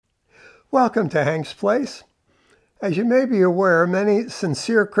Welcome to Hank's Place. As you may be aware, many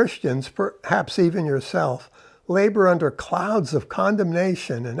sincere Christians, perhaps even yourself, labor under clouds of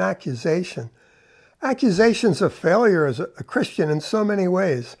condemnation and accusation. Accusations of failure as a Christian in so many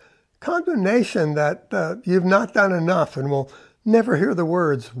ways. Condemnation that you've not done enough and will never hear the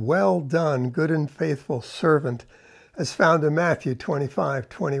words, "Well done, good and faithful servant," as found in Matthew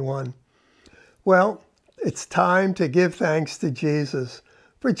 25:21. Well, it's time to give thanks to Jesus,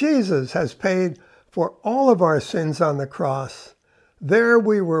 for Jesus has paid for all of our sins on the cross. There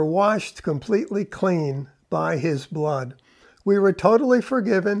we were washed completely clean by his blood. We were totally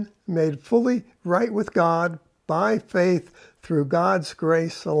forgiven, made fully right with God by faith through God's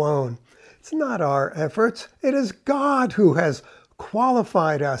grace alone. It's not our efforts. It is God who has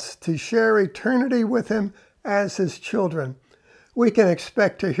qualified us to share eternity with him as his children. We can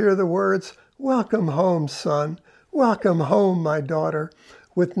expect to hear the words, "Welcome home, son. Welcome home, my daughter,"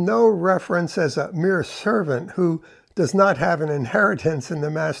 with no reference as a mere servant who does not have an inheritance in the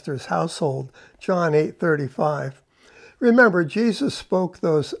master's household, John 8:35. Remember, Jesus spoke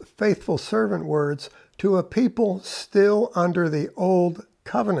those faithful servant words to a people still under the old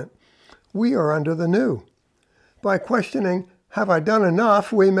covenant. We are under the new. By questioning, "Have I done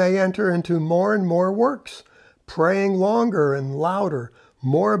enough?" we may enter into more and more works, praying longer and louder,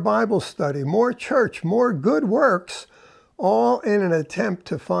 more Bible study, more church, more good works, all in an attempt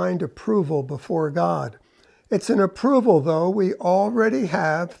to find approval before God. It's an approval, though, we already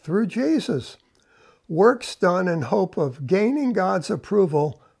have through Jesus. Works done in hope of gaining God's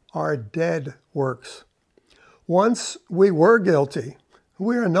approval are dead works. Once we were guilty.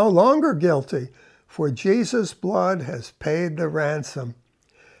 We are no longer guilty, for Jesus' blood has paid the ransom.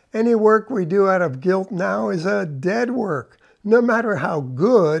 Any work we do out of guilt now is a dead work, no matter how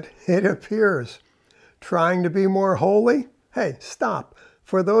good it appears. Trying to be more holy? Hey, stop,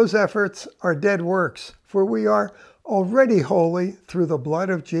 for those efforts are dead works, for we are already holy through the blood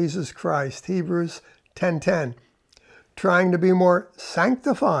of Jesus Christ, Hebrews 10:10. Trying to be more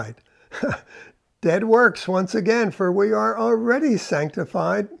sanctified? Dead works once again, for we are already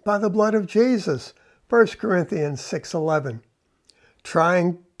sanctified by the blood of Jesus, 1 Corinthians 6:11.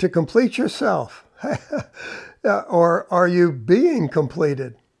 Trying to complete yourself? Or are you being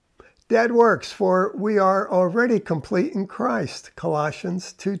completed? Dead works, for we are already complete in Christ,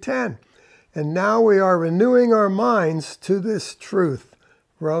 Colossians 2:10. And now we are renewing our minds to this truth,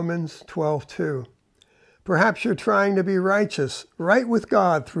 Romans 12:2. Perhaps you're trying to be righteous, right with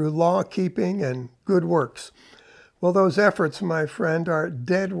God through law-keeping and good works. Well, those efforts, my friend, are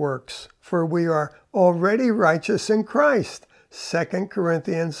dead works, for we are already righteous in Christ, 2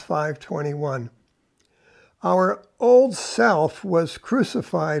 Corinthians 5:21. Our old self was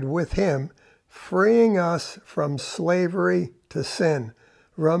crucified with him, freeing us from slavery to sin.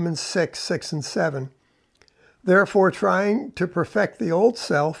 Romans 6:6 and 7. Therefore, trying to perfect the old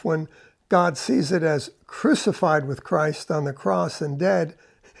self when God sees it as crucified with Christ on the cross and dead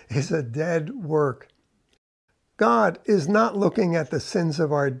is a dead work. God is not looking at the sins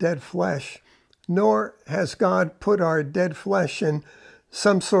of our dead flesh, nor has God put our dead flesh in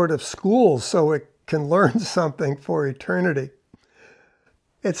some sort of school so it can learn something for eternity.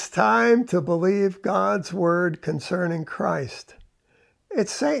 It's time to believe God's word concerning Christ.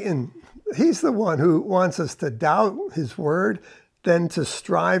 It's Satan. He's the one who wants us to doubt his word, then to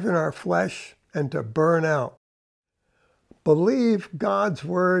strive in our flesh and to burn out. Believe God's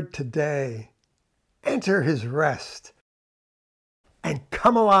word today. Enter his rest and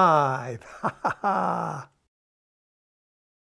come alive. Ha ha ha.